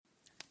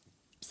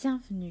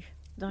Bienvenue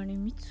dans le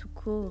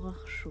Mitsuko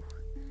Horror Show.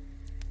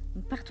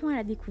 Nous partons à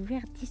la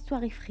découverte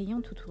d'histoires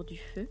effrayantes autour du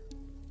feu.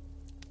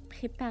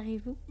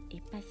 Préparez-vous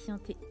et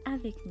patientez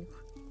avec nous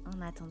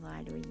en attendant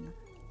Halloween.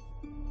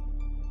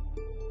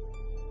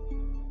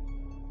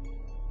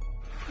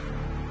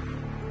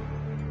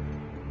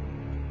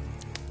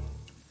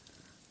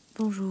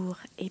 Bonjour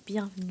et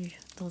bienvenue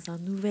dans un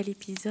nouvel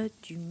épisode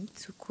du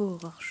Mitsuko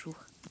Horror Show.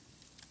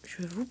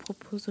 Je vous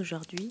propose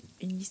aujourd'hui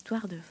une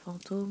histoire de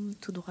fantôme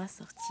tout droit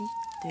sortie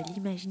de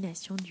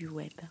l'imagination du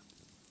web.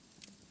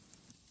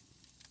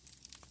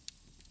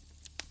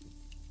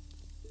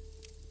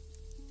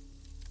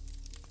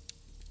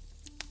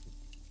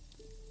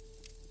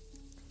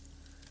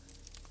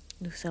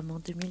 Nous sommes en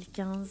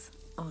 2015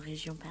 en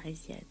région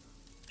parisienne.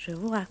 Je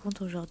vous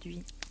raconte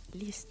aujourd'hui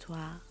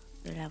l'histoire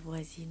de la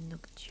voisine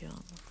nocturne.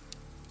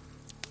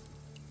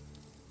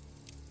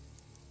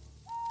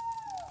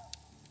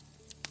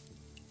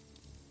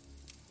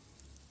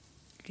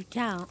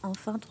 Lucas a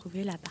enfin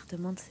trouvé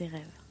l'appartement de ses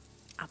rêves.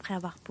 Après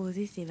avoir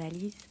posé ses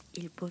valises,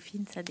 il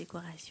peaufine sa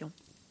décoration.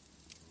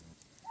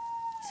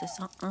 Il se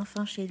sent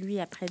enfin chez lui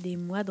après des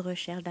mois de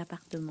recherche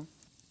d'appartement.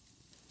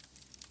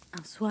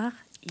 Un soir,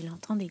 il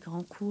entend des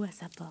grands coups à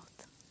sa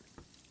porte.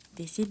 Il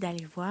décide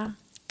d'aller voir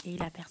et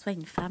il aperçoit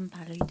une femme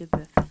par l'œil de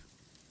bœuf.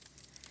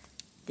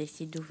 Il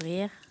décide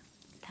d'ouvrir.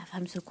 La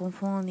femme se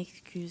confond en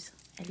excuses.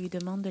 Elle lui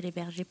demande de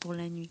l'héberger pour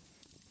la nuit.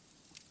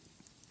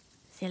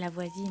 C'est la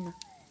voisine.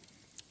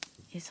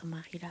 Et son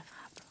mari la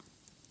frappe.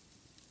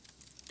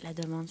 La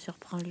demande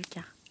surprend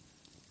Lucas.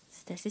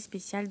 C'est assez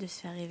spécial de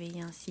se faire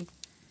réveiller ainsi.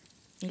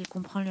 Il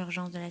comprend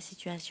l'urgence de la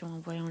situation en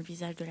voyant le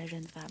visage de la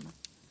jeune femme.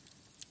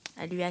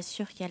 Elle lui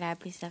assure qu'elle a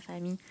appelé sa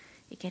famille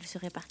et qu'elle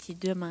serait partie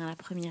demain à la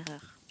première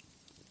heure.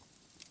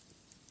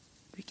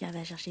 Lucas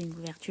va chercher une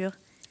couverture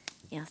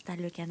et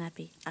installe le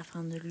canapé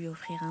afin de lui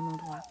offrir un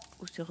endroit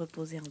où se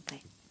reposer en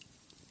paix.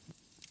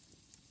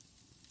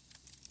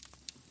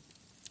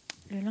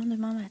 Le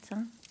lendemain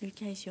matin,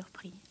 Lucas est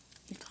surpris.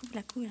 Il trouve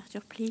la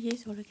couverture pliée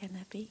sur le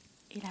canapé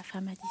et la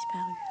femme a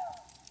disparu.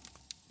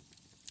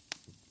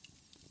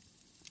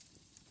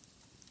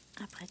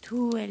 Après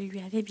tout, elle lui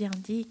avait bien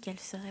dit qu'elle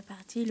serait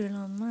partie le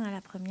lendemain à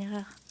la première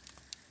heure.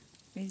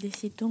 Il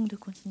décide donc de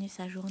continuer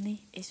sa journée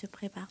et se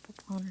prépare pour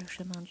prendre le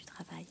chemin du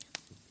travail.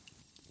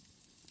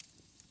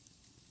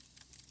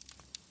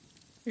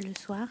 Le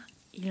soir,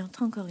 il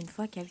entend encore une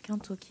fois quelqu'un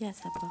toquer à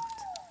sa porte.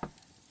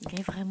 Il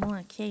est vraiment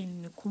inquiet,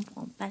 il ne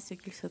comprend pas ce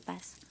qu'il se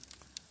passe.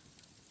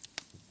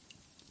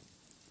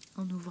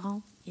 En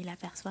ouvrant, il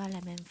aperçoit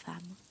la même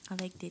femme,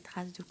 avec des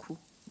traces de coups,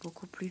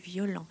 beaucoup plus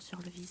violents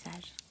sur le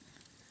visage.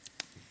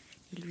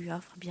 Il lui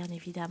offre bien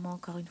évidemment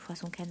encore une fois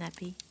son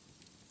canapé.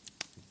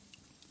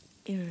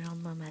 Et le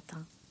lendemain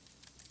matin,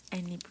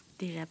 elle n'est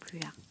déjà plus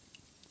là.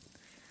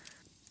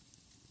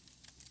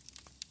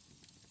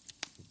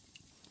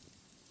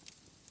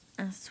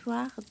 Un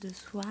soir, 2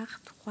 soirs,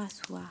 3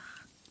 soirs.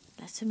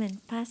 La semaine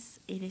passe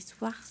et les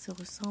soirs se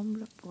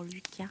ressemblent pour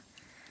Lucas,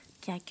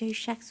 qui accueille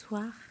chaque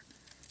soir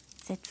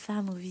cette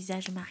femme au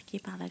visage marqué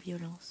par la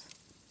violence.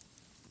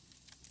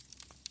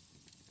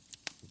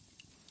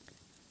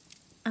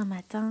 Un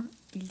matin,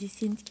 il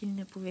décide qu'il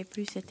ne pouvait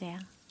plus se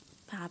taire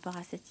par rapport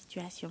à cette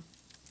situation.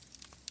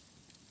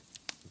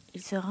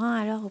 Il se rend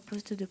alors au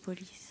poste de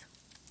police.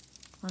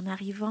 En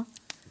arrivant,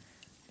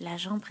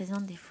 l'agent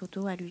présente des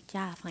photos à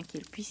Lucas afin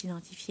qu'il puisse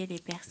identifier les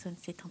personnes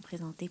s'étant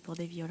présentées pour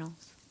des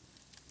violences.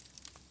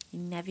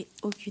 Il n'avait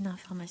aucune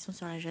information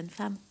sur la jeune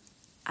femme,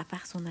 à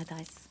part son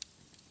adresse.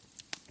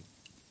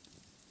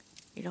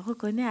 Il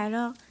reconnaît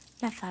alors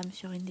la femme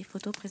sur une des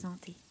photos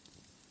présentées.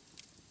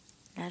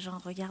 L'agent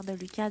regarde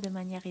Lucas de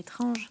manière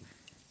étrange.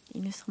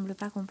 Il ne semble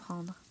pas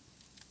comprendre.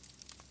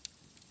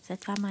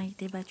 Cette femme a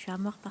été battue à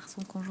mort par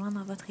son conjoint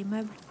dans votre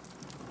immeuble.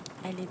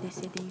 Elle est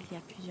décédée il y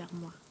a plusieurs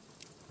mois.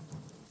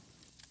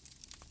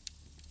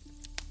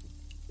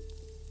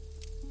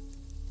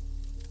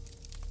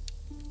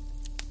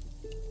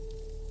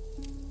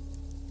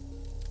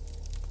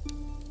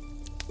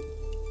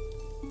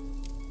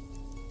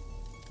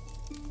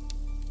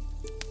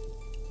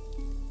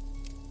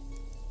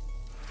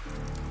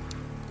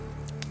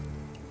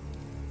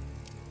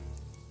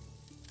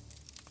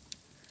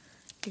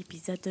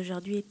 L'épisode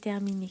d'aujourd'hui est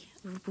terminé.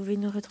 Vous pouvez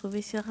nous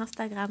retrouver sur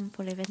Instagram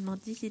pour l'événement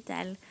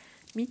digital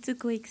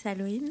Mitsuko X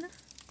Halloween.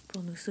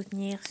 Pour nous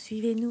soutenir,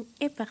 suivez-nous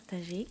et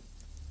partagez.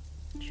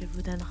 Je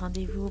vous donne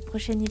rendez-vous au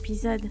prochain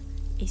épisode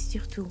et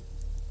surtout,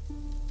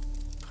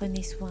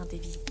 prenez soin des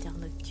visiteurs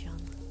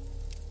nocturnes.